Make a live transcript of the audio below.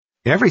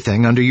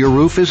Everything under your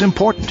roof is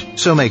important,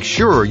 so make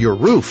sure your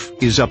roof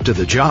is up to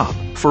the job.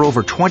 For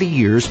over 20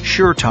 years,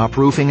 SureTop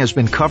Roofing has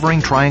been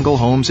covering Triangle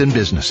homes and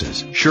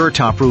businesses.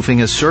 SureTop Roofing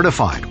is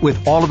certified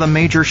with all of the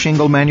major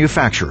shingle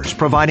manufacturers,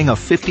 providing a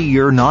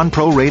 50-year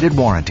non-prorated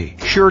warranty.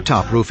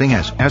 SureTop Roofing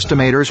has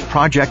estimators,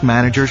 project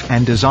managers,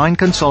 and design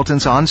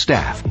consultants on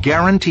staff,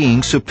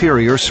 guaranteeing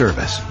superior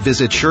service.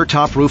 Visit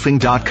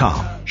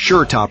SureTopRoofing.com.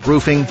 SureTop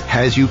Roofing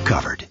has you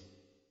covered.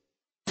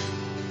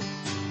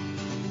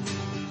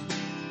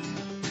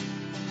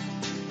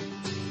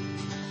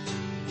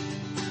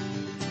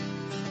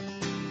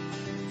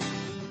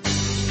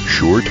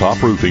 Sure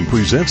Top Roofing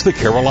presents the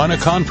Carolina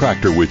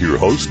Contractor with your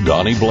host,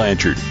 Donnie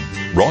Blanchard.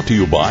 Brought to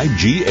you by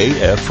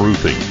GAF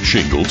Roofing,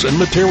 Shingles and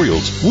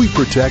Materials. We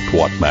protect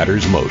what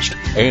matters most.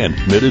 And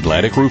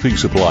Mid-Atlantic Roofing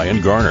Supply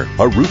in Garner,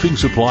 a roofing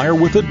supplier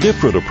with a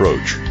different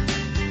approach.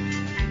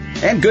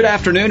 And good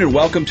afternoon and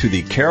welcome to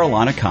the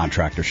Carolina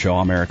Contractor Show.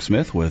 I'm Eric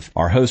Smith with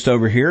our host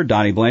over here,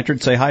 Donnie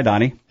Blanchard. Say hi,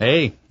 Donnie.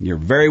 Hey. You're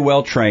very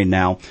well trained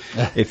now.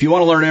 If you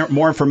want to learn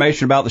more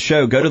information about the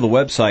show, go to the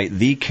website,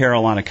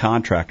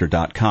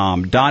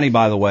 thecarolinacontractor.com. Donnie,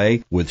 by the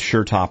way, with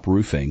SureTop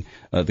Roofing.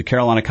 The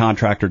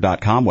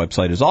carolinacontractor.com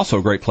website is also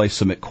a great place to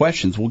submit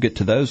questions. We'll get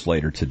to those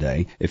later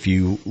today. If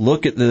you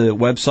look at the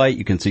website,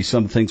 you can see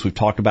some of the things we've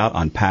talked about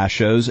on past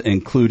shows,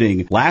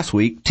 including last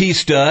week,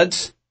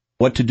 T-studs.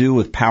 What to do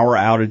with power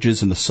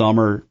outages in the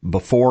summer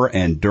before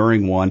and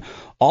during one.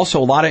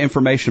 Also, a lot of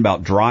information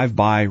about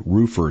drive-by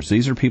roofers.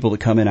 These are people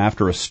that come in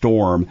after a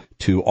storm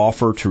to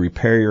offer to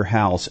repair your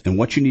house and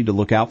what you need to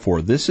look out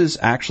for. This is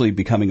actually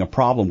becoming a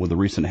problem with the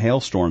recent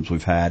hailstorms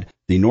we've had.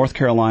 The North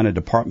Carolina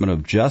Department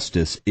of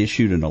Justice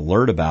issued an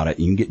alert about it.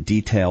 You can get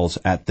details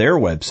at their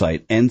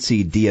website,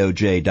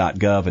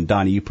 ncdoj.gov. And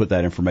Donnie, you put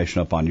that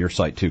information up on your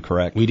site too,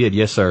 correct? We did,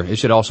 yes, sir. It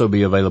should also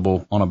be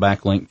available on a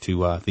backlink to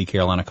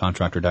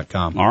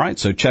thecarolinacontractor.com. All right,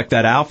 so check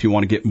that out if you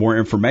want to get more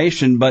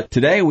information. But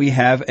today we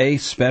have a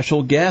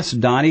special guest.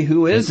 Donnie,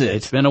 who is it?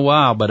 It's been a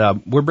while,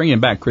 but we're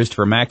bringing back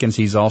Christopher Matkins.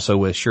 He's also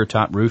with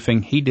SureTop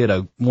Roofing. He did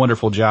a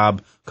wonderful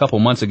job a couple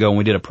months ago when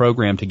we did a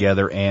program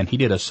together, and he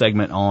did a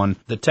segment on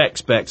the tech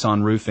specs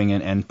on roofing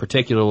and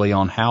particularly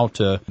on how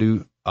to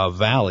do a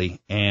valley.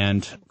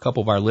 And a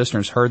couple of our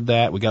listeners heard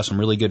that. We got some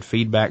really good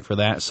feedback for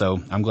that, so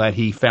I'm glad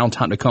he found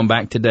time to come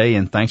back today,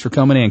 and thanks for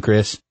coming in,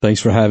 Chris.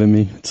 Thanks for having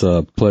me. It's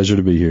a pleasure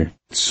to be here.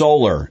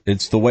 Solar,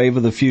 it's the wave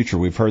of the future.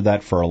 We've heard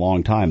that for a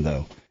long time,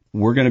 though.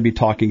 We're going to be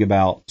talking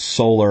about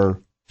solar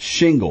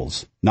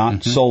shingles,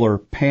 not solar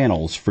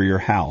panels for your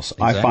house.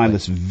 Exactly. I find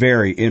this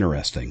very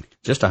interesting.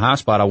 Just a high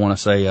spot, I want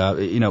to say,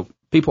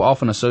 people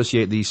often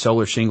associate these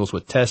solar shingles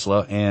with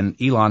Tesla, and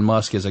Elon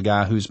Musk is a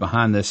guy who's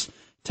behind this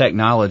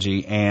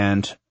technology,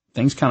 and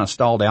things kind of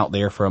stalled out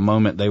there for a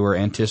moment. They were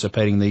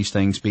anticipating these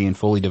things being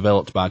fully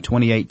developed by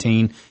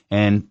 2018,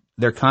 and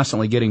they're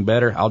constantly getting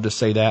better. I'll just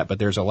say that, but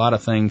there's a lot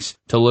of things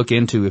to look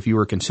into if you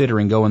were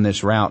considering going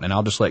this route, and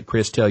I'll just let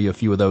Chris tell you a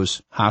few of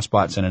those high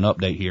spots in an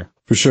update here.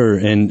 For sure.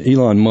 And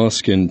Elon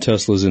Musk and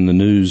Tesla's in the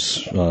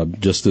news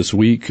just this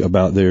week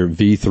about their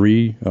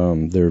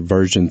V3, their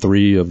version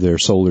 3 of their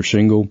solar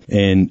shingle.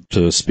 And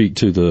to speak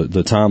to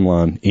the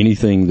timeline,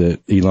 anything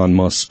that Elon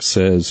Musk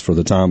says for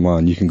the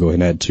timeline, you can go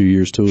ahead and add 2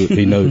 years to it.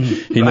 He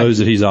knows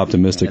that he's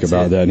optimistic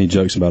about that, and he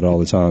jokes about it all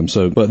the time.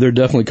 So, but they're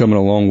definitely coming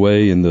a long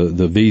way, and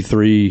the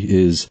V3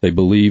 is, they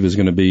believe, is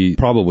going to be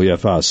probably,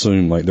 if I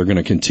assume, like they're going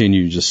to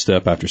continue just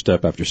step after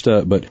step after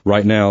step. But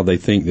right now they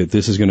think that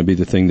this is going to be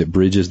the thing that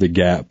bridges the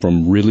gap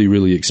from really,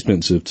 really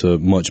expensive to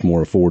much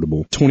more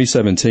affordable.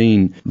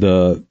 2017,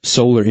 the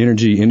Solar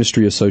Energy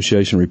Industry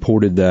Association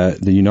reported that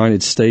the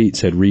United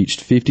States had reached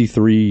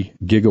 53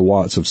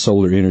 gigawatts of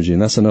solar energy, and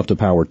that's enough to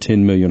power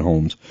 10 million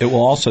homes. It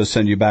will also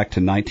send you back to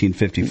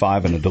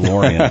 1955 in a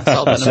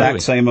DeLorean.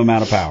 Exact same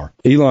amount of power.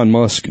 Elon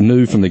Musk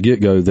knew from the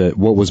get-go that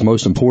what was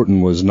most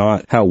important was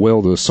not how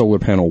well the solar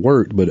panel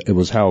worked, but it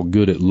was how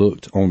good it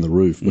looked on the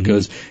roof,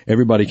 because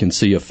everybody can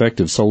see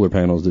effective solar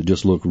panels that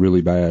just look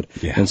really bad.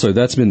 Yeah. And so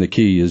that's been the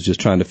key, is just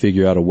trying to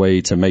figure out a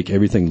way to make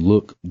everything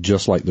look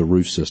just like the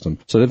roof system.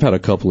 So they've had a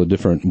couple of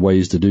different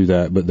ways to do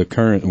that, but the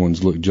current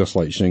ones look just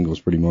like shingles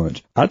pretty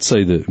much. I'd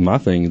say that my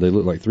thing, they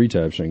look like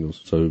 3-tab shingles.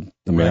 So,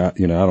 I mean, right.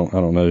 I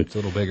don't know. It's a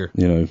little bigger.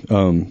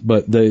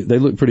 But they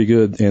look pretty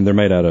good, and they're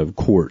made out of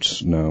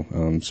quartz now.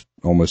 It's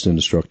almost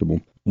indestructible.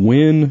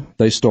 When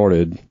they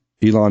started,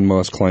 Elon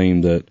Musk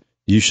claimed that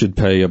you should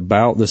pay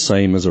about the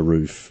same as a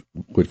roof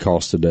would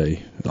cost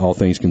today, all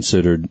things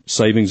considered,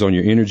 savings on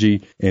your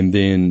energy, and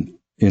then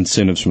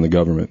incentives from the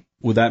government.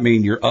 Would that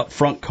mean your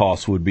upfront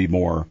costs would be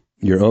more?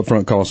 Your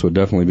upfront costs would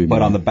definitely be more.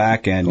 But on the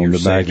back end, you're going to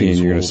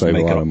save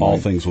a lot of money. All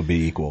things will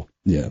be equal.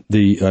 Yeah.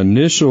 The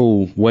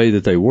initial way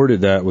that they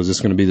worded that was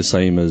it's going to be the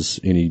same as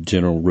any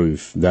general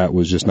roof. That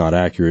was just not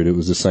accurate. It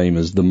was the same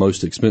as the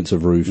most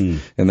expensive roof,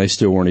 and they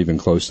still weren't even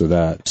close to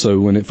that. So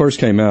when it first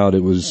came out,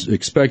 it was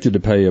expected to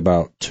pay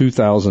about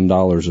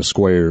 $2,000 a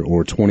square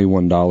or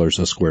 $21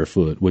 a square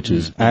foot, which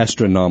is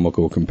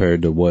astronomical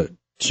compared to what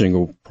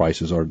shingle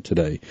prices are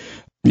today.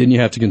 Then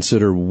you have to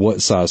consider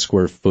what size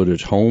square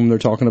footage home they're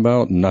talking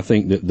about. And I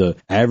think that the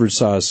average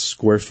size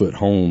square foot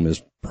home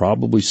is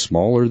probably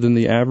smaller than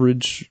the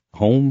average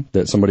home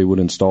that somebody would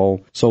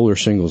install solar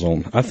shingles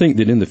on. I think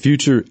that in the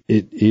future,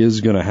 it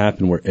is going to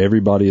happen where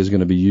everybody is going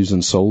to be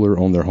using solar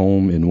on their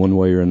home in one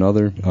way or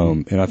another.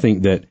 And I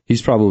think that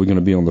he's probably going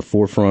to be on the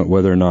forefront.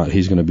 Whether or not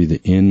he's going to be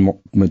the end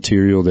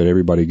material that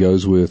everybody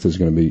goes with is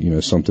going to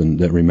be, something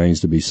that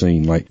remains to be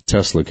seen. Like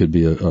Tesla could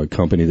be a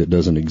company that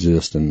doesn't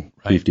exist in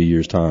 50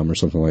 years time or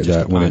something like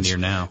that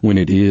when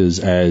it is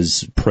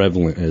as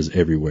prevalent as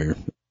everywhere.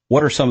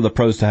 What are some of the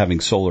pros to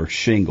having solar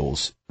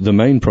shingles? The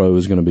main pro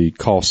is going to be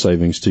cost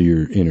savings to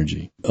your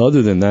energy.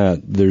 Other than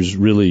that, there's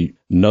really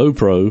no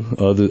pro.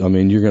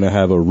 You're going to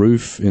have a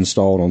roof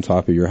installed on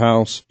top of your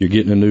house. You're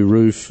getting a new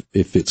roof.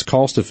 If it's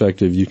cost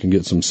effective, you can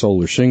get some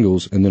solar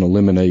shingles and then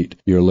eliminate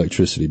your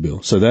electricity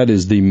bill. So that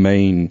is the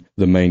main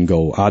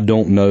goal. I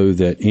don't know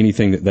that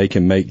anything that they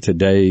can make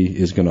today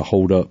is going to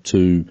hold up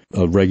to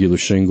a regular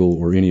shingle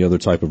or any other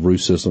type of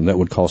roof system that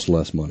would cost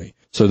less money.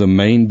 So the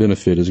main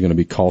benefit is going to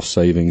be cost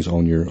savings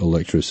on your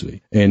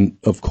electricity. And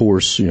of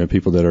course,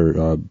 people that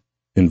are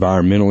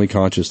environmentally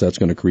conscious, that's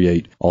going to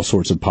create all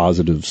sorts of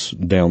positives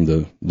down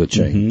the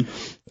chain.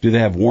 Mm-hmm. Do they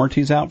have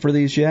warranties out for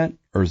these yet?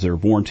 Or is there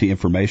warranty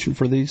information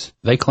for these?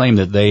 They claim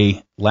that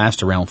they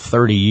last around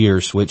 30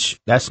 years, which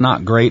that's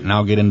not great, and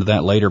I'll get into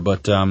that later.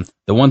 But the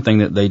one thing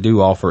that they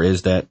do offer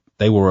is that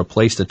they will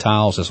replace the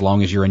tiles as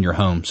long as you're in your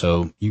home.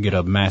 So you get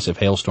a massive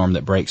hailstorm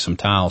that breaks some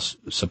tiles.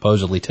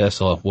 Supposedly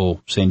Tesla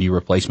will send you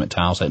replacement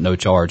tiles at no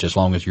charge as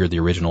long as you're the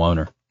original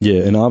owner.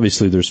 Yeah, and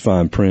obviously there's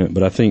fine print,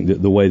 but I think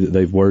that the way that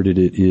they've worded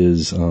it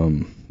is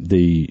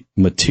the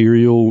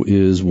material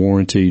is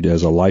warranted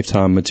as a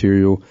lifetime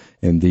material,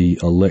 and the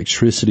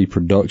electricity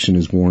production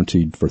is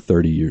warranted for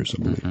 30 years,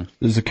 I believe. Mm-hmm.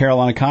 This is a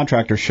Carolina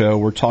Contractor Show.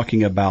 We're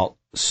talking about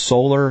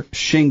solar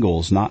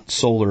shingles, not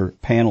solar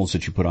panels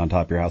that you put on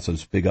top of your house,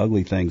 those big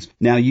ugly things.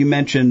 Now, you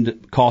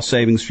mentioned cost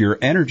savings for your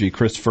energy,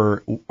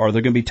 Christopher. Are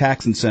there going to be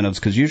tax incentives?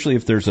 Because usually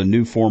if there's a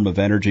new form of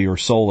energy or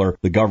solar,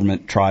 the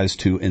government tries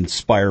to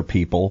inspire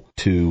people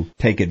to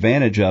take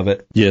advantage of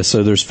it. Yeah,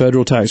 so there's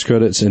federal tax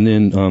credits, and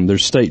then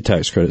there's state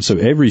tax credits. So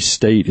every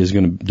state is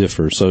going to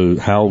differ. So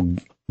how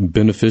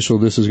beneficial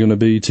this is going to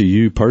be to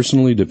you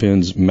personally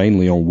depends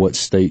mainly on what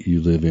state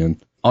you live in.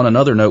 On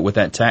another note, with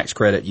that tax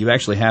credit, you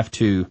actually have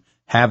to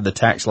have the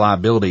tax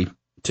liability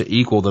to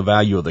equal the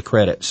value of the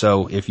credit.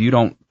 So if you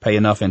don't pay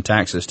enough in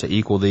taxes to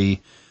equal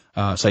the,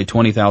 say,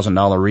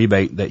 $20,000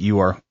 rebate that you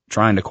are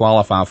trying to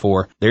qualify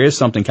for, there is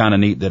something kind of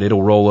neat that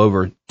it'll roll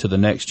over to the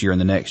next year and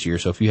the next year.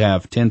 So if you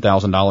have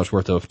 $10,000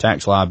 worth of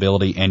tax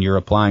liability and you're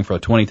applying for a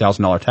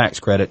 $20,000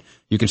 tax credit,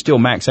 you can still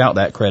max out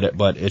that credit,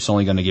 but it's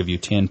only going to give you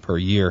 10 per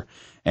year.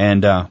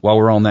 And while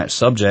we're on that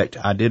subject,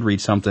 I did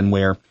read something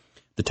where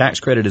the tax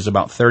credit is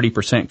about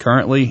 30%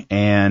 currently,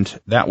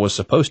 and that was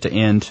supposed to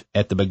end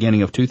at the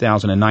beginning of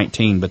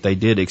 2019, but they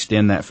did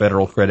extend that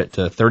federal credit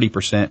to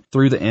 30%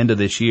 through the end of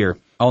this year.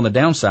 On the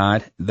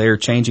downside, they're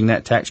changing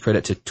that tax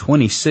credit to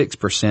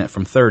 26%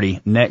 from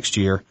 30 next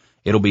year.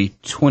 It'll be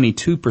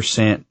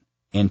 22%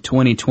 in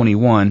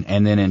 2021,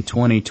 and then in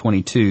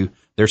 2022,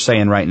 they're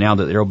saying right now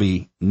that there'll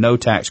be no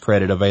tax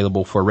credit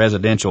available for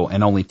residential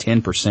and only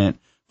 10%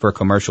 for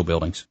commercial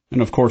buildings.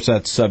 And of course,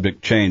 that's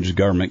subject change. The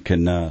government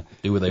can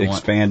do what they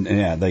expand.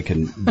 Yeah, they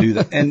can do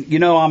that. And,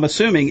 I'm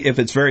assuming if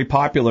it's very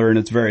popular and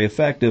it's very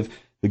effective,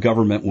 the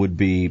government would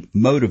be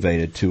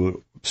motivated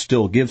to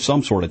still give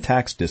some sort of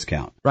tax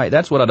discount. Right.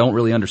 That's what I don't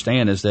really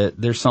understand, is that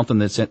there's something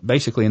that's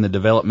basically in the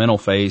developmental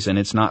phase, and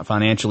it's not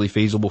financially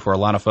feasible for a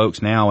lot of folks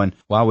now. And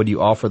why would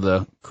you offer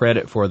the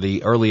credit for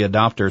the early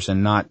adopters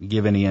and not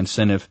give any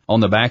incentive on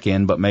the back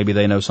end? But maybe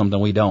they know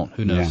something we don't.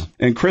 Who knows?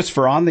 Yeah. And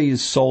Christopher, on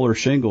these solar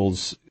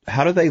shingles,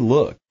 how do they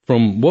look?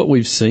 From what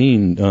we've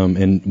seen,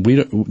 and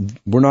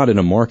we're not in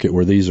a market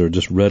where these are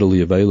just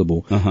readily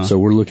available, so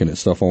we're looking at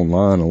stuff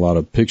online, a lot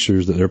of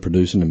pictures that they're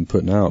producing and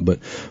putting out.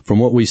 But from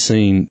what we've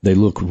seen, they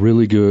look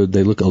really good.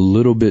 They look a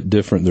little bit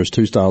different. There's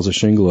two styles of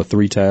shingle, a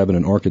 3-tab and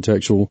an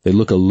architectural. They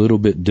look a little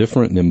bit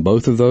different than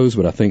both of those,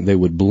 but I think they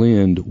would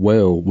blend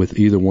well with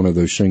either one of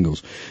those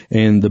shingles.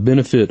 And the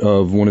benefit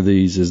of one of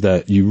these is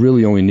that you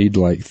really only need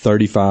like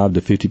 35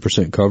 to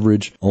 50%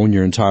 coverage on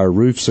your entire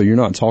roof, so you're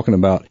not talking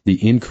about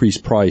the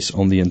increased price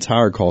on the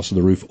entire cost of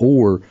the roof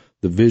or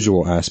the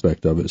visual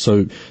aspect of it.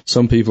 So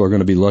some people are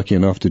going to be lucky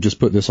enough to just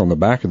put this on the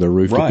back of their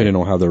roof, depending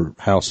on how their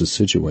house is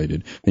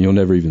situated, and you'll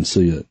never even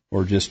see it.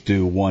 Or just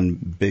do one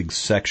big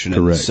section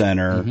in the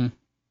center. Mm-hmm.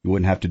 You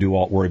wouldn't have to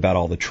worry about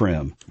all the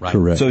trim. Right.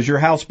 Correct. So is your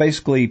house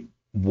basically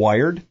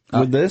wired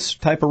with this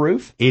type of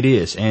roof? It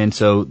is. And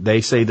so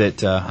they say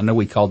that, I know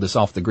we called this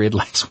off the grid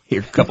last week,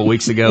 a couple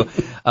weeks ago.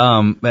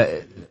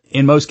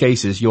 In most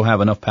cases, you'll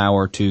have enough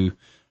power to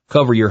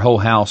cover your whole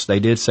house.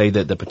 They did say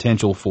that the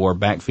potential for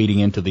backfeeding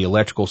into the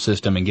electrical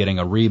system and getting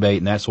a rebate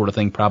and that sort of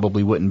thing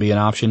probably wouldn't be an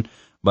option,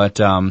 but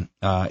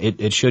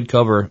it should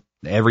cover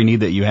every need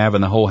that you have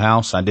in the whole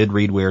house. I did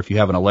read where if you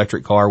have an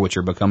electric car, which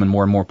are becoming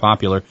more and more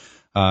popular,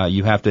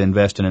 you have to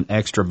invest in an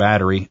extra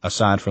battery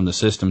aside from the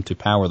system to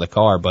power the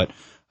car. But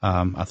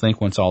I think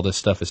once all this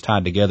stuff is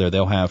tied together,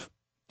 they'll have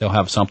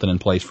something in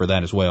place for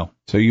that as well.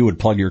 So you would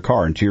plug your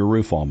car into your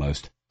roof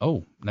almost.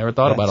 Oh, never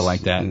thought about it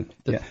like that.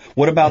 Yeah.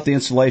 What about the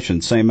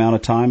installation? Same amount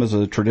of time as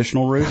a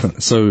traditional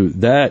roof? So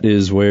that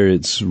is where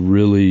it's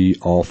really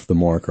off the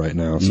mark right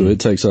now. So it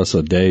takes us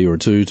a day or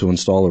two to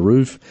install a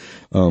roof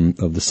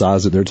of the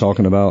size that they're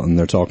talking about, and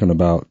they're talking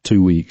about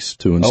 2 weeks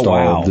to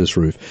install this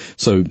roof.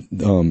 So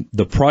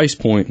the price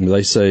point,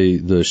 they say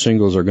the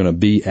shingles are going to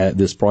be at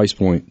this price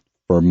point.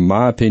 For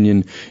my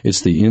opinion,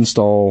 it's the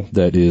install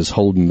that is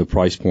holding the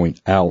price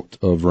point out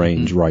of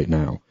range right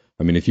now.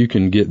 I mean, if you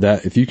can get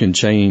that, if you can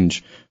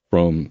change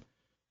from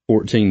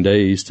 14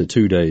 days to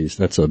 2 days,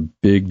 that's a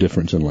big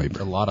difference in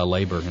labor. A lot of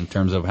labor in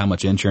terms of how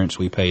much insurance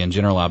we pay in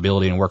general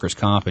liability and workers'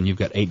 comp, and you've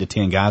got 8 to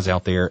 10 guys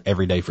out there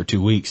every day for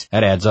 2 weeks.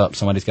 That adds up.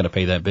 Somebody's got to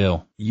pay that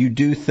bill. You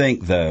do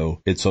think,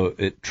 though,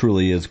 it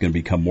truly is going to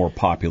become more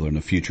popular in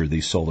the future,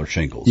 these solar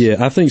shingles? Yeah,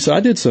 I think so. I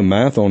did some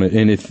math on it,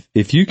 and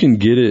if you can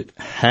get it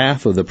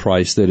half of the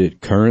price that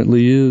it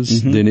currently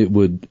is, then it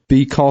would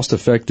be cost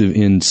effective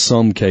in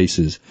some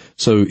cases.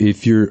 So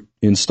if you're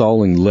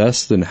installing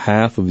less than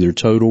half of your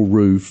total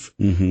roof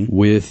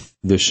with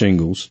the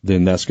shingles,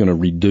 then that's going to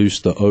reduce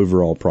the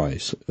overall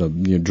price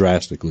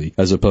drastically,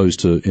 as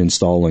opposed to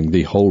installing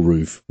the whole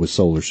roof with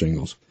solar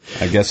shingles.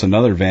 I guess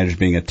another advantage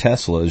being a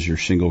Tesla is your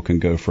shingle can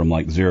go from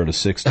like 0 to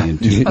 60 in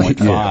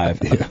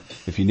 2.5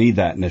 if you need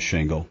that in a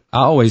shingle. I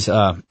always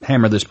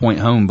hammer this point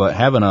home, but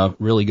having a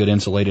really good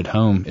insulated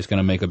home is going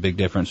to make a big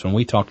difference. When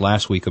we talked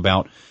last week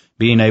about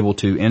being able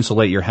to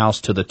insulate your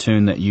house to the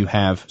tune that you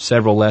have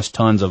several less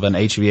tons of an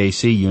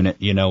HVAC unit,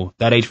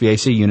 that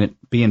HVAC unit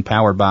being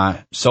powered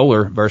by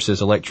solar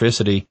versus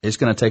electricity, it's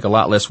going to take a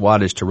lot less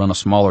wattage to run a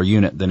smaller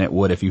unit than it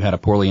would if you had a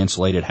poorly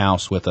insulated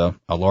house with a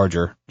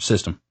larger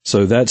system.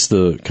 So that's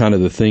the kind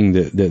of the thing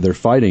that they're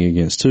fighting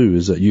against too,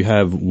 is that you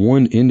have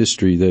one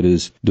industry that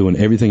is doing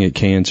everything it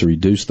can to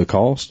reduce the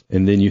cost,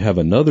 and then you have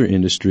another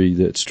industry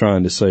that's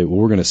trying to say, well,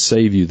 we're going to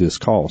save you this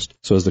cost.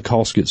 So as the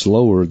cost gets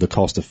lower, the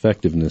cost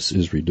effectiveness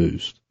is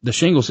reduced. The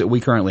shingles that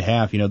we currently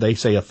have, they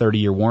say a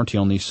 30-year warranty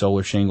on these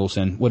solar shingles.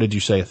 And what did you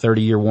say, a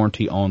 30-year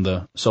warranty on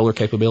the solar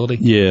capability?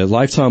 Yeah,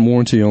 lifetime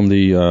warranty on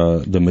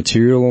the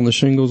material on the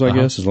shingles, I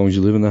guess, as long as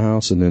you live in the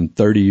house, and then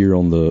 30-year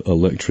on the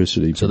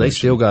electricity. So they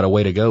still got a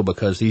way to go,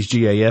 because these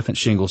GAF and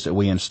shingles that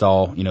we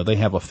install, they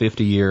have a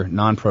 50-year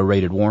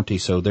non-prorated warranty.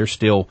 So there's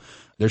still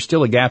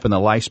a gap in the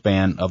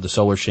lifespan of the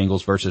solar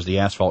shingles versus the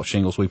asphalt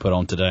shingles we put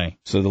on today.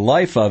 So the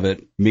life of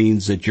it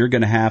means that you're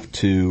going to have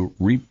to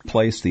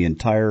replace the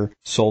entire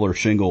solar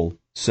shingle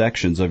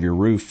sections of your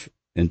roof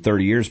in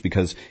 30 years,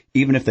 because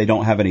even if they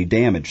don't have any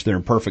damage, they're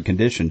in perfect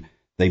condition,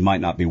 they might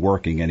not be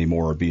working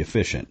anymore or be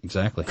efficient.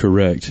 Exactly.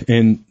 Correct.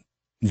 And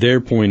their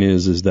point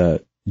is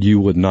that you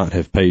would not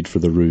have paid for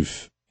the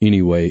roof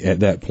anyway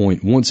at that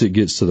point, once it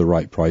gets to the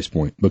right price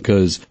point,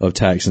 because of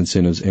tax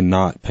incentives and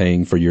not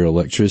paying for your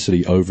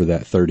electricity over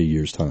that 30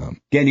 years time.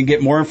 Again, you can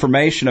get more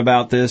information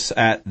about this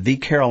at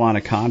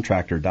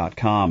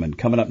thecarolinacontractor.com. And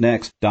coming up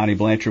next, Donnie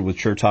Blanchard with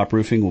SureTop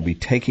Roofing will be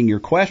taking your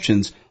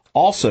questions,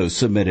 also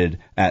submitted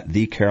at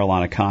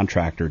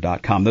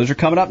thecarolinacontractor.com. Those are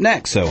coming up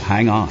next, so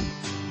hang on.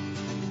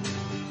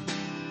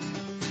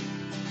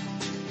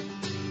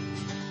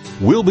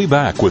 We'll be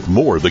back with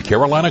more of The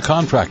Carolina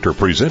Contractor,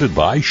 presented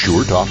by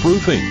SureTop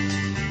Roofing.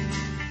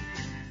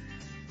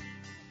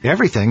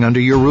 Everything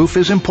under your roof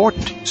is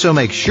important, so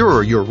make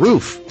sure your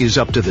roof is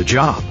up to the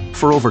job.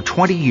 For over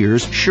 20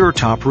 years,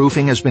 SureTop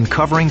Roofing has been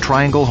covering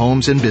Triangle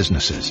homes and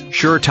businesses.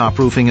 SureTop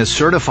Roofing is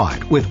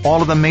certified with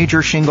all of the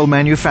major shingle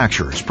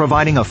manufacturers,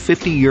 providing a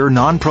 50-year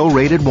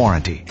non-prorated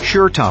warranty.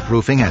 SureTop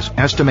Roofing has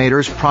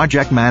estimators,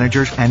 project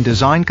managers, and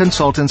design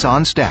consultants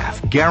on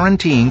staff,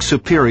 guaranteeing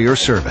superior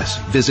service.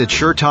 Visit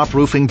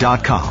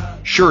SureTopRoofing.com.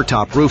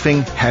 SureTop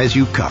Roofing has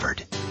you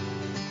covered.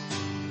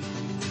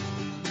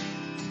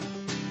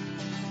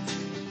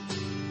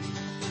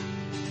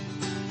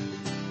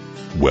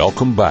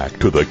 Welcome back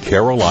to The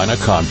Carolina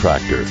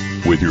Contractor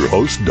with your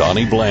host,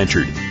 Donnie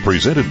Blanchard,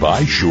 presented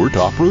by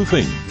SureTop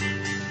Roofing.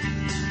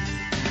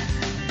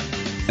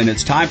 And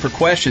it's time for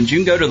questions. You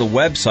can go to the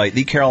website,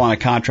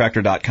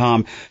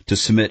 thecarolinacontractor.com, to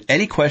submit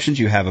any questions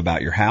you have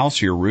about your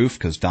house, your roof,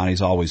 because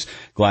Donnie's always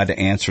glad to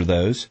answer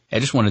those. I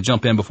just want to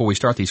jump in before we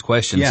start these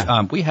questions.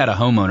 Yeah. We had a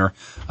homeowner,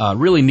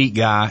 really neat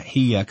guy.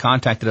 He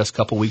contacted us a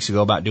couple weeks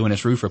ago about doing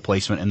his roof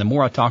replacement, and the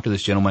more I talked to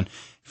this gentleman,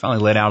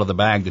 finally let out of the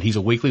bag that he's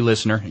a weekly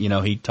listener.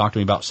 He talked to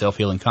me about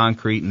self-healing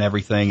concrete and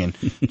everything, and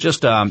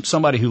just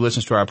somebody who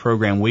listens to our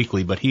program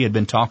weekly. But he had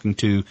been talking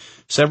to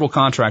several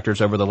contractors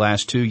over the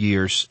last 2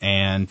 years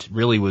and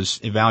really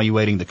was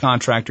evaluating the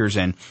contractors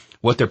and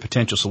what their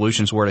potential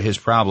solutions were to his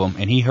problem.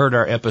 And he heard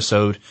our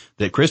episode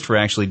that Christopher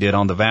actually did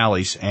on the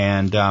valleys,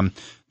 and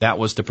that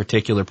was the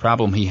particular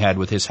problem he had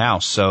with his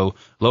house. So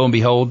lo and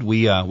behold,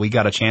 we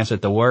got a chance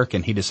at the work,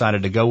 and he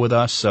decided to go with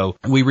us. So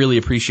we really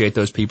appreciate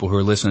those people who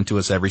are listening to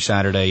us every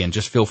Saturday, and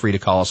just feel free to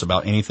call us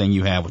about anything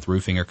you have with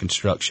roofing or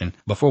construction.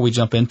 Before we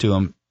jump into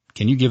them,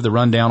 can you give the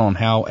rundown on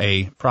how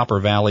a proper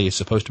valley is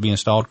supposed to be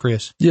installed,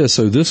 Chris? Yeah,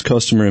 so this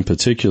customer in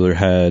particular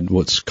had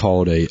what's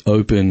called a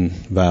open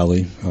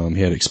valley.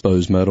 He had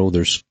exposed metal.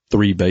 There's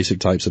three basic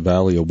types of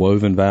valley: a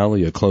woven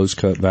valley, a closed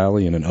cut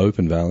valley, and an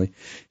open valley.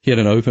 He had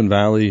an open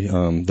valley.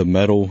 The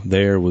metal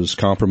there was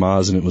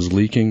compromised and it was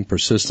leaking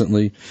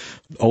persistently.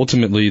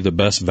 Ultimately, the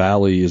best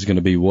valley is going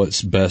to be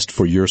what's best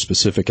for your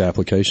specific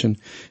application.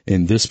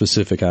 In this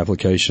specific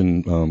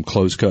application,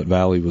 closed cut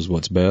valley was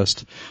what's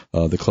best.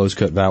 The closed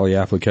cut valley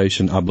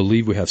application, I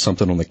believe we have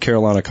something on the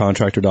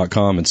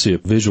CarolinaContractor.com and see a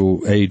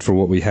visual aid for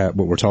what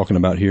we're talking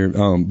about here.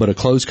 But a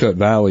closed cut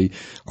valley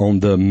on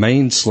the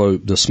main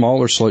slope, the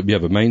smaller slope, you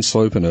have a main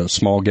slope and a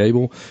small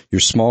gable.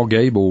 Your small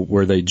gable,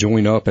 where they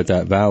join up at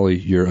that valley,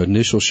 your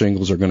initial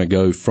shingles are going to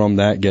go from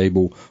that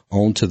gable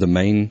onto the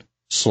main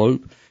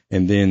slope,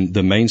 and then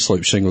the main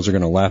slope shingles are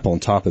going to lap on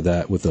top of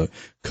that with a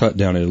cut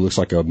down. It looks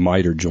like a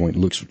miter joint.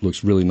 It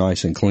looks really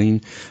nice and clean.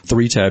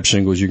 3-tab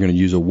shingles, you're going to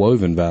use a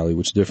woven valley,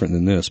 which is different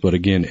than this. But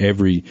again,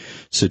 every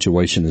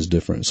situation is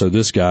different. So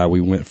this guy,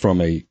 we went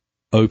from a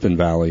open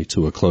valley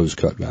to a closed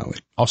cut valley.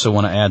 Also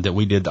want to add that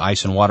we did the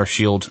ice and water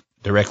shield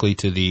directly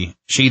to the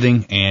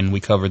sheathing, and we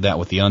covered that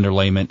with the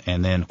underlayment,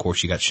 and then, of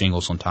course, you got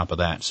shingles on top of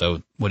that.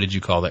 So what did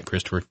you call that,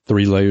 Christopher?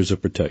 3 layers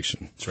of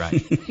protection. That's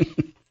right.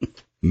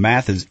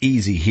 Math is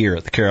easy here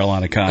at the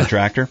Carolina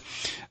Contractor.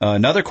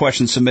 Another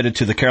question submitted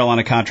to the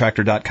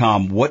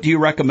CarolinaContractor.com. What do you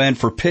recommend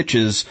for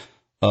pitches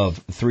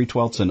of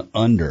 3/12 and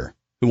under?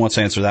 Who wants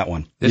to answer that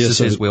one? This is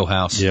his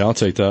wheelhouse. Yeah, I'll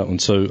take that one.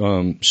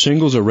 So,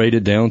 shingles are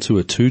rated down to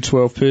a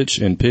 212 pitch,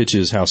 and pitch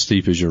is how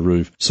steep is your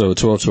roof. So a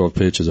 12-12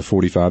 pitch is a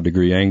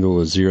 45-degree angle,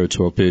 a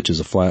 0-12 pitch is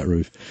a flat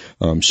roof.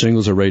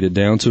 Shingles are rated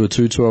down to a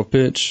 212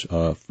 pitch.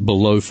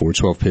 Below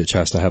 412 pitch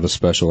has to have a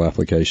special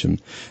application.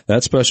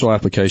 That special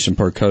application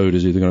per code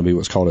is either going to be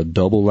what's called a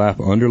double lap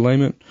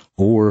underlayment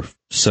or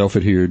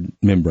self-adhered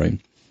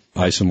membrane.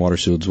 Ice and water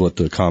shield is what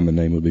the common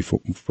name would be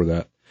for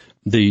that.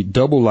 The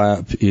double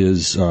lap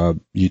is,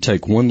 you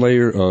take one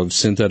layer of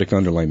synthetic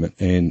underlayment,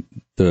 and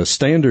the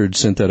standard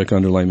synthetic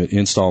underlayment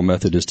install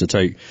method is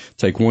to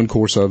take one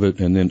course of it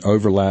and then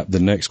overlap the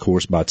next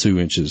course by 2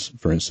 inches,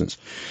 for instance.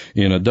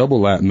 In a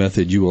double lap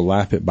method, you will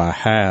lap it by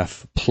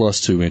half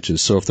plus 2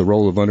 inches. So if the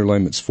roll of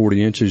underlayment's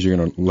 40 inches, you're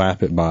going to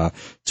lap it by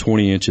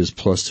 20 inches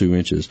plus 2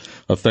 inches,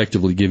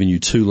 effectively giving you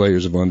 2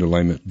 layers of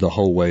underlayment the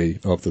whole way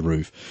up the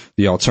roof.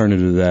 The alternative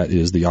to that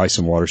is the ice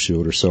and water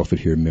shield or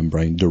self-adhered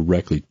membrane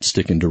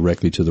sticking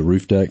directly to the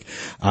roof deck.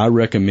 I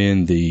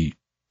recommend the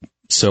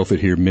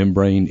self-adhered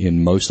membrane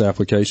in most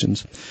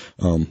applications.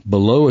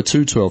 Below a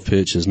 212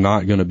 pitch is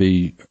not going to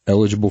be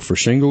eligible for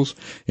shingles,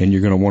 and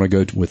you're going to want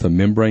to go with a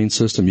membrane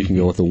system. You can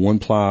go with a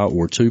 1-ply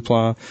or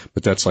 2-ply,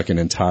 but that's like an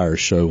entire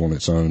show on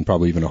its own,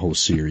 probably even a whole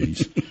series.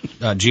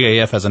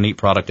 GAF has a neat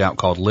product out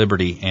called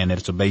Liberty, and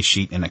it's a base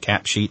sheet and a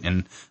cap sheet,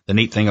 and the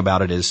neat thing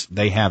about it is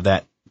they have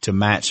that to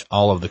match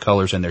all of the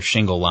colors in their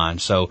shingle line.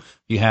 So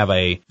you have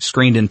a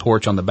screened-in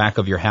porch on the back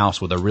of your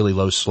house with a really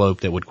low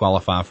slope that would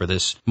qualify for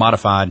this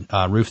modified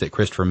roof that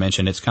Christopher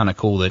mentioned. It's kind of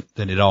cool that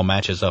it all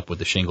matches up with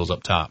the shingles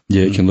up top.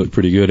 Yeah, it can look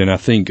pretty good. And I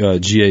think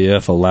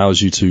GAF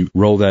allows you to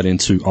roll that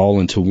into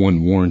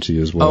one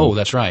warranty as well. Oh,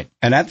 that's right.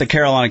 And at the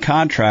Carolina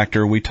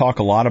Contractor, we talk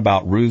a lot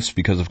about roofs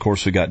because, of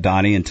course, we got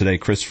Donnie and today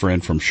Christopher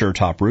in from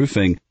SureTop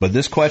Roofing. But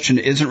this question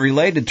isn't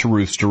related to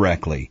roofs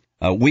directly.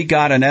 We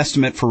got an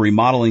estimate for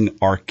remodeling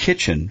our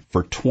kitchen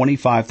for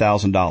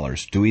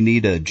 $25,000. Do we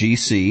need a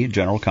GC,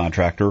 general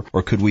contractor,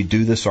 or could we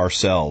do this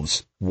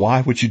ourselves?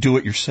 Why would you do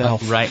it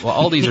yourself? Right. Well,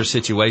 all these are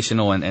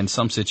situational, and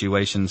some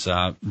situations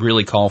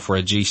really call for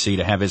a GC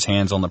to have his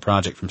hands on the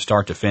project from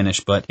start to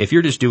finish. But if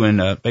you're just doing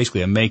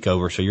basically a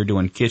makeover, so you're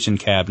doing kitchen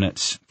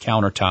cabinets,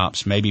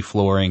 countertops, maybe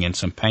flooring, and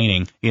some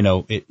painting,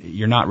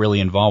 you're not really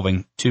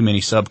involving too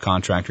many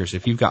subcontractors.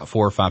 If you've got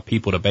 4 or 5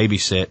 people to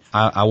babysit,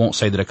 I won't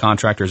say that a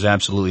contractor is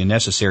absolutely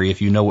necessary if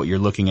you know what you're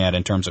looking at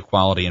in terms of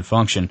quality and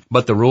function.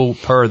 But the rule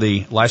per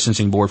the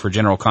licensing board for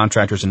general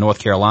contractors in North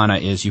Carolina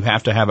is you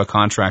have to have a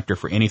contractor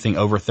for anything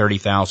over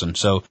 $30,000.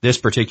 So this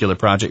particular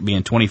project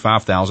being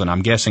 $25,000,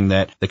 I'm guessing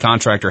that the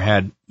contractor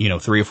had,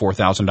 $3,000 or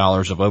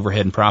 $4,000 of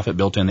overhead and profit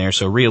built in there.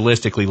 So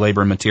realistically,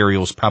 labor and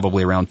materials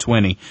probably around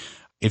 20.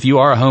 If you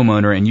are a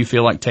homeowner and you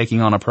feel like taking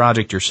on a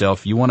project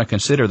yourself, you want to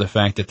consider the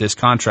fact that this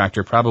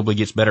contractor probably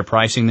gets better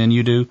pricing than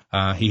you do.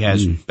 He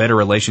has better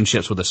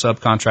relationships with the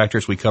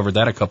subcontractors. We covered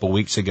that a couple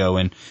weeks ago.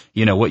 And,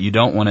 what you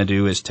don't want to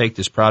do is take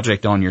this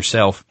project on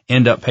yourself,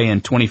 end up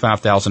paying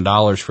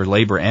 $25,000 for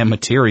labor and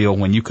material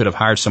when you could have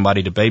hired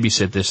somebody to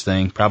babysit this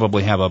thing,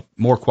 probably have a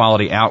more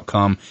quality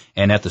outcome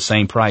and at the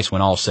same price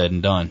when all's said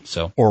and done.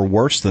 So, or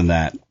worse than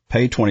that.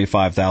 Pay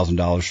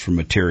 $25,000 for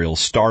materials,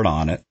 start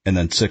on it, and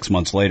then 6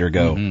 months later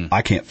go,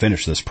 I can't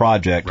finish this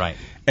project. Right.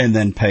 And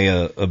then pay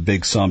a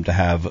big sum to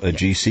have a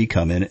GC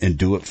come in and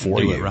do it for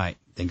you. Do it right.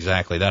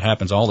 Exactly. That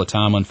happens all the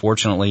time,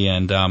 unfortunately.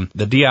 And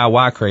the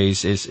DIY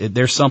craze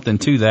there's something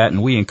to that,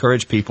 and we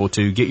encourage people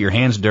to get your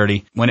hands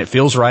dirty when it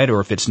feels right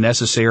or if it's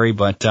necessary.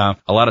 But a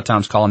lot of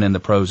times calling in the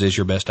pros is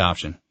your best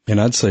option. And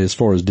I'd say as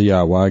far as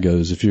DIY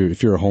goes, if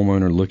you're a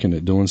homeowner looking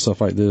at doing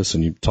stuff like this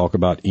and you talk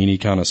about any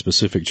kind of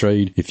specific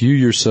trade, if you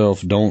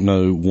yourself don't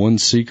know one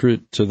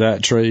secret to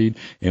that trade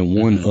and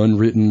one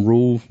unwritten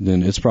rule,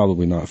 then it's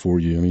probably not for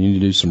you. I mean, you need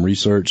to do some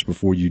research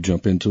before you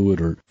jump into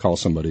it or call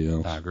somebody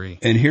else. I agree.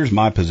 And here's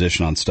my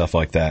position on stuff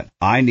like that.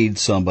 I need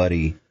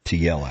somebody to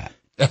yell at.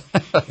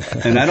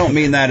 And I don't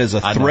mean that as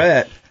a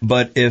threat,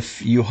 but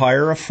if you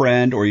hire a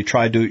friend or you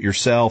try to do it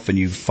yourself and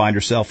you find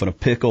yourself in a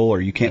pickle or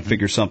you can't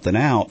figure something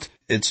out,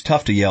 it's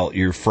tough to yell at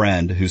your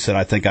friend who said,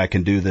 I think I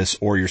can do this,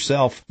 or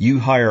yourself. You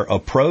hire a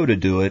pro to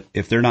do it.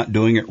 If they're not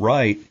doing it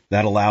right,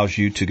 that allows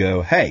you to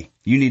go, hey,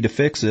 you need to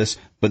fix this.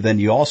 But then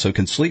you also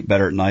can sleep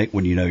better at night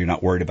when you know you're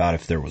not worried about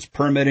if there was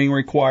permitting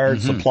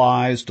required,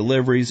 supplies,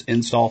 deliveries,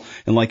 install.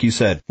 And like you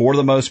said, for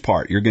the most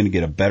part, you're going to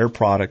get a better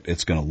product.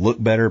 It's going to look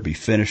better, be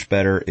finished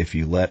better if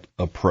you let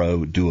a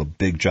pro do a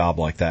big job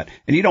like that.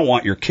 And you don't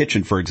want your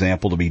kitchen, for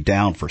example, to be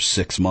down for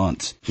 6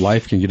 months.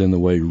 Life can get in the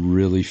way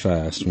really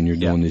fast when you're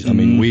doing these. I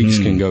mean, weeks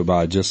can go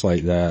by just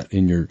like that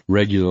in your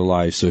regular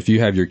life. So if you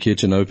have your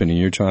kitchen open and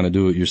you're trying to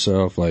do it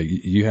yourself, like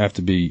you have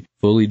to be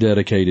fully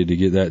dedicated to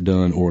get that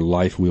done or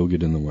life will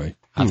get in the way.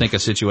 I think a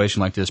situation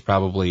like this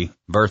probably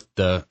birthed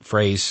the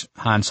phrase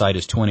hindsight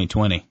is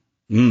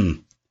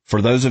 20/20.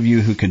 For those of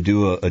you who can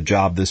do a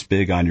job this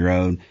big on your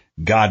own,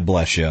 God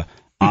bless you.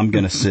 I'm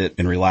going to sit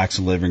and relax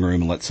in the living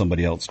room and let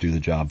somebody else do the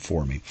job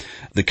for me.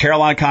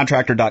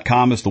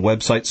 TheCarolinaContractor.com is the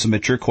website.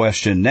 Submit your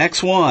question.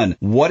 Next one.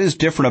 What is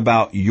different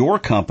about your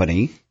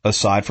company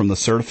aside from the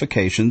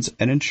certifications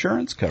and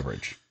insurance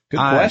coverage? Good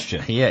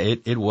question. Yeah,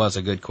 it was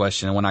a good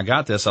question. And when I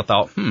got this, I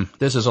thought,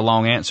 this is a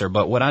long answer.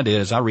 But what I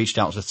did is I reached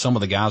out to some of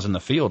the guys in the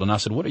field and I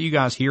said, what are you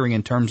guys hearing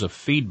in terms of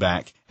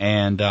feedback?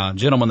 And a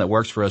gentleman that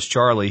works for us,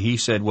 Charlie, he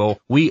said, well,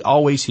 we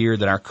always hear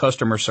that our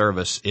customer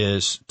service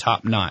is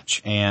top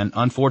notch. And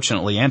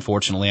unfortunately, and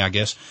fortunately, I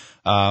guess,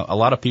 a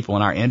lot of people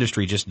in our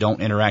industry just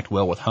don't interact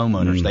well with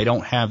homeowners. They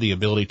don't have the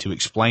ability to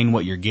explain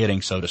what you're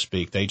getting, so to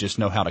speak. They just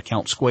know how to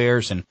count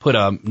squares and put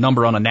a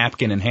number on a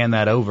napkin and hand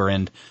that over.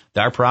 And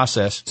our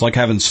process. It's like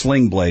having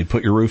Sling Blade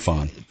put your roof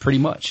on. Pretty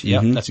much.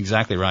 Yeah, that's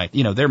exactly right.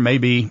 You know, there may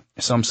be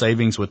some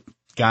savings with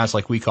guys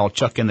like we call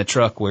Chuck in the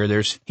truck, where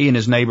he and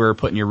his neighbor are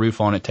putting your roof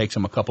on. It takes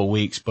them a couple of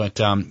weeks, but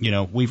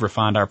we've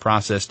refined our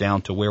process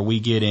down to where we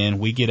get in,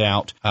 we get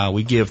out,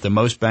 we give the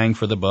most bang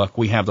for the buck.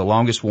 We have the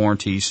longest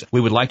warranties.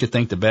 We would like to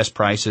think the best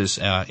prices,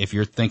 if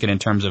you're thinking in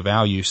terms of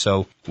value.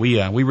 So we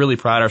really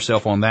pride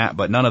ourselves on that,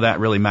 but none of that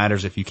really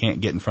matters if you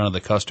can't get in front of the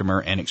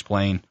customer and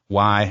explain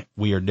why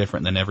we are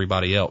different than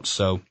everybody else.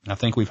 So I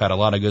think we've had a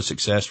lot of good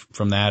success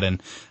from that,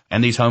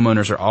 and these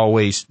homeowners are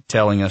always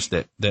telling us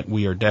that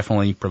we are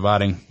definitely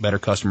providing better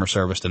customer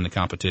service than the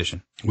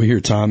competition. We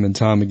hear time and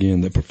time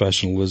again that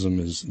professionalism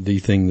is the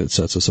thing that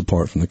sets us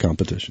apart from the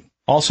competition.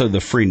 Also, the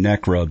free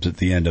neck rubs at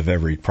the end of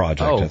every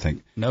project, I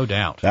think. No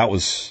doubt. That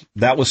was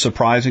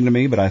surprising to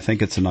me, but I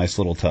think it's a nice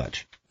little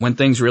touch. When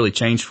things really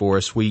changed for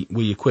us, we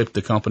equipped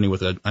the company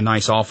with a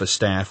nice office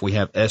staff. We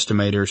have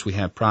estimators, we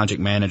have project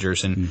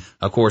managers, and,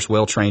 of course,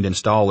 well-trained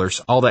installers.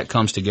 All that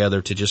comes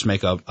together to just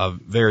make a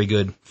very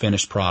good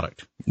finished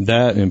product.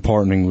 That and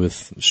partnering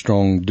with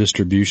strong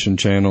distribution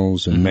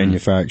channels and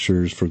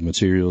manufacturers for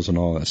materials and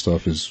all that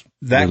stuff is...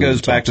 That really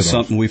goes back to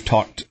something we've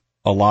talked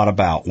a lot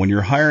about. When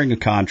you're hiring a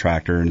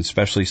contractor, and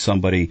especially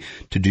somebody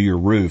to do your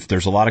roof,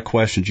 there's a lot of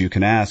questions you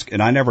can ask.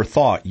 And I never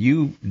thought,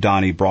 you,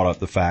 Donnie, brought up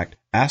the fact,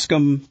 ask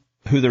them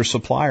who their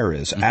supplier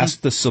is.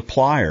 Ask the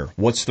supplier,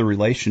 what's the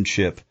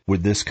relationship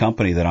with this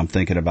company that I'm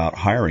thinking about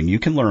hiring? You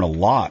can learn a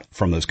lot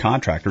from those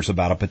contractors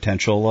about a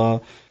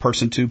potential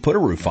person to put a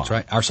roof on. That's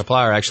right. Our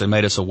supplier actually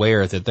made us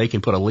aware that they can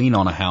put a lien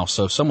on a house.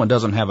 So if someone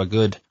doesn't have a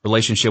good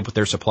relationship with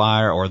their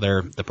supplier, or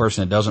the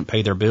person that doesn't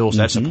pay their bills,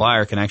 that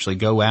supplier can actually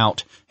go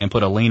out and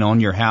put a lien on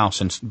your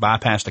house and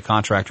bypass the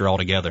contractor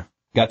altogether.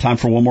 Got time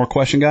for one more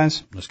question,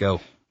 guys? Let's go.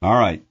 All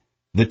right.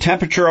 The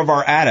temperature of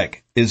our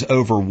attic is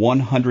over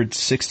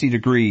 160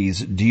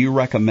 degrees. Do you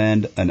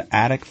recommend an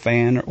attic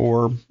fan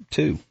or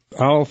two?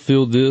 I'll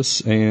field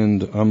this,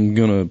 and I'm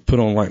going to put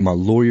on like my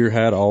lawyer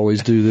hat. I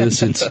always do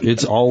this.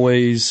 It's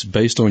always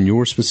based on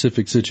your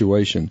specific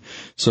situation.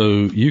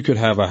 So you could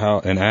have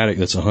an attic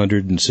that's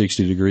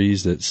 160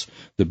 degrees. That's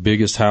the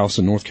biggest house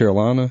in North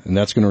Carolina, and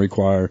that's going to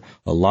require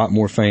a lot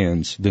more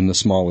fans than the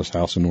smallest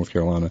house in North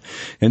Carolina.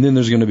 And then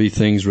there's going to be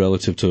things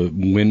relative to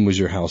when was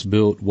your house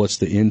built, what's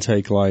the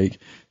intake like,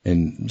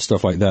 and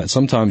stuff like that.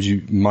 Sometimes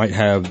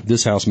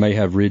this house may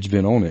have ridge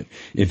vent on it.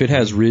 If it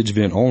has ridge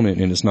vent on it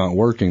and it's not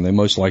working, they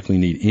most likely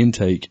need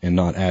intake and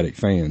not attic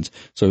fans.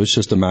 So it's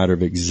just a matter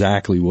of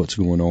exactly what's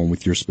going on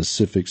with your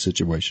specific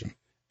situation.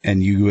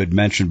 And you had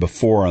mentioned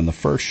before on the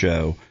first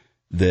show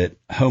that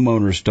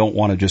homeowners don't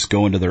want to just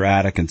go into their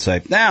attic and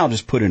say, I'll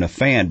just put in a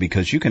fan,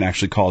 because you can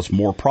actually cause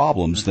more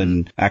problems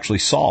than actually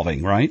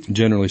solving, right?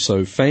 Generally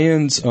so.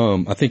 Fans,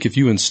 I think if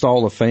you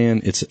install a fan,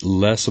 it's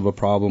less of a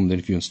problem than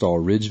if you install a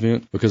ridge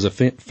vent, because a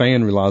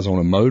fan relies on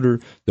a motor.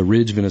 The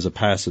ridge vent is a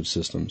passive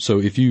system. So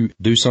if you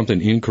do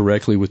something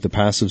incorrectly with the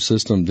passive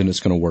system, then it's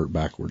going to work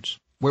backwards.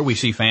 Where we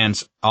see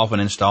fans often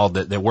installed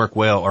that work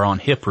well are on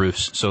hip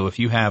roofs. So if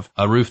you have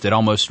a roof that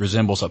almost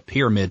resembles a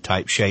pyramid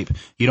type shape,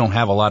 you don't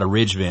have a lot of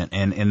ridge vent.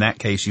 And in that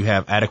case, you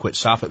have adequate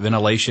soffit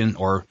ventilation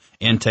or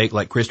intake.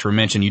 Like Christopher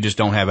mentioned, you just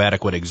don't have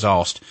adequate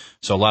exhaust.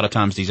 So a lot of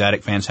times these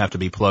attic fans have to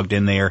be plugged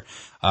in there,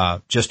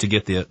 just to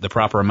get the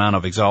proper amount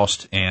of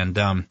exhaust.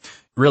 And,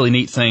 really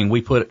neat thing.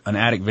 We put an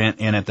attic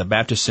vent in at the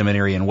Baptist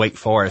Seminary in Wake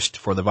Forest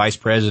for the vice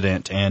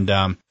president, and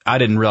I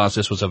didn't realize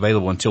this was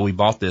available until we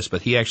bought this,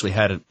 but he actually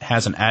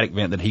has an attic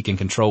vent that he can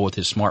control with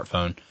his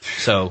smartphone.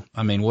 So,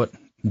 I mean, what?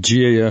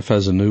 GAF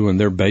has a new one.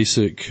 Their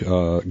basic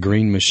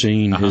green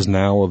machine is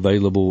now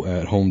available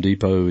at Home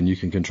Depot, and you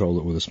can control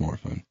it with a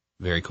smartphone.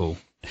 Very cool.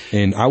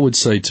 And I would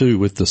say, too,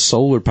 with the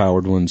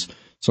solar-powered ones,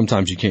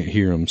 sometimes you can't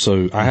hear them.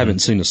 So I haven't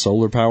seen a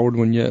solar-powered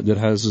one yet that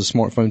has the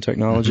smartphone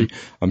technology.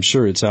 I'm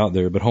sure it's out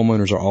there, but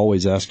homeowners are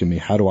always asking me,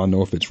 how do I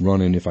know if it's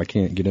running if I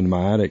can't get into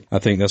my attic? I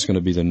think that's going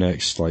to be the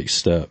next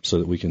step so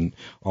that we can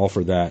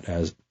offer that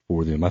as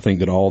for them. I think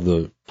that all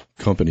the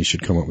companies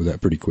should come up with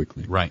that pretty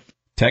quickly. Right.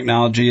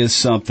 Technology is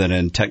something,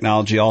 and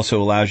technology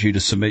also allows you to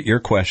submit your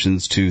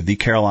questions to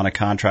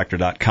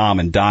thecarolinacontractor.com,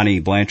 and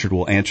Donnie Blanchard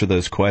will answer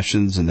those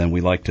questions, and then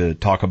we like to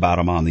talk about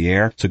them on the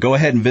air. So go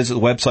ahead and visit the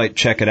website,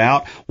 check it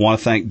out. Want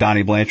to thank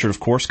Donnie Blanchard, of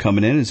course,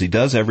 coming in as he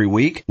does every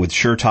week with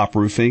SureTop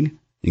Roofing.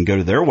 You can go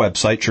to their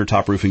website,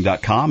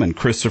 SureTopRoofing.com. And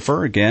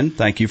Christopher, again,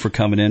 thank you for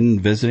coming in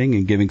and visiting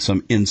and giving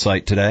some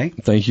insight today.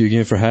 Thank you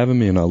again for having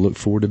me, and I look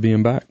forward to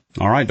being back.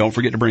 All right. Don't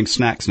forget to bring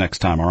snacks next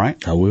time, all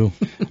right? I will.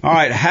 All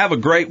right. Have a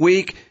great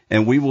week,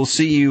 and we will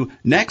see you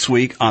next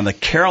week on the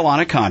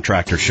Carolina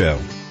Contractor Show.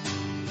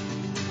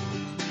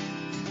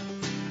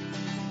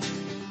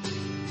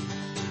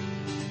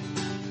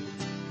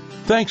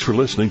 Thanks for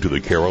listening to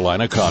the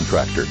Carolina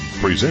Contractor,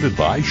 presented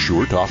by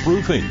SureTop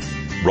Roofing.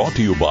 Brought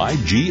to you by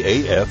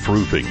GAF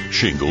Roofing,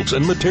 Shingles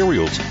and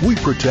Materials. We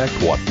protect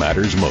what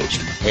matters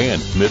most. And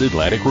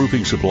Mid-Atlantic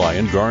Roofing Supply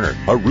in Garner,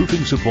 a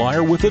roofing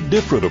supplier with a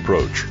different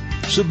approach.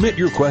 Submit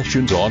your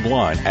questions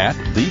online at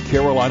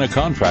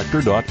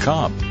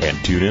thecarolinacontractor.com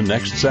and tune in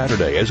next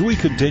Saturday as we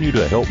continue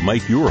to help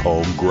make your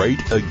home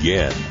great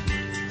again.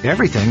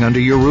 Everything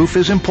under your roof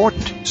is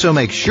important, so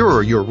make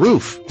sure your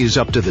roof is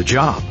up to the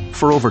job.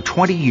 For over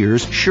 20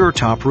 years,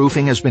 SureTop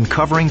Roofing has been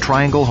covering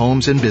Triangle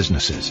homes and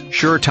businesses.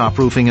 SureTop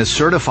Roofing is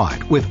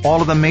certified with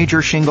all of the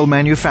major shingle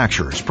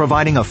manufacturers,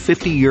 providing a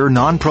 50-year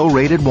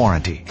non-prorated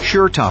warranty.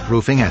 SureTop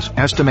Roofing has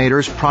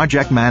estimators,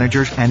 project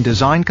managers, and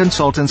design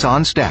consultants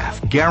on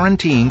staff,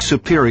 guaranteeing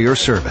superior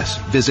service.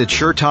 Visit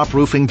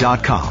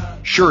SureTopRoofing.com.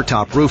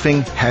 SureTop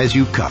Roofing has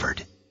you covered.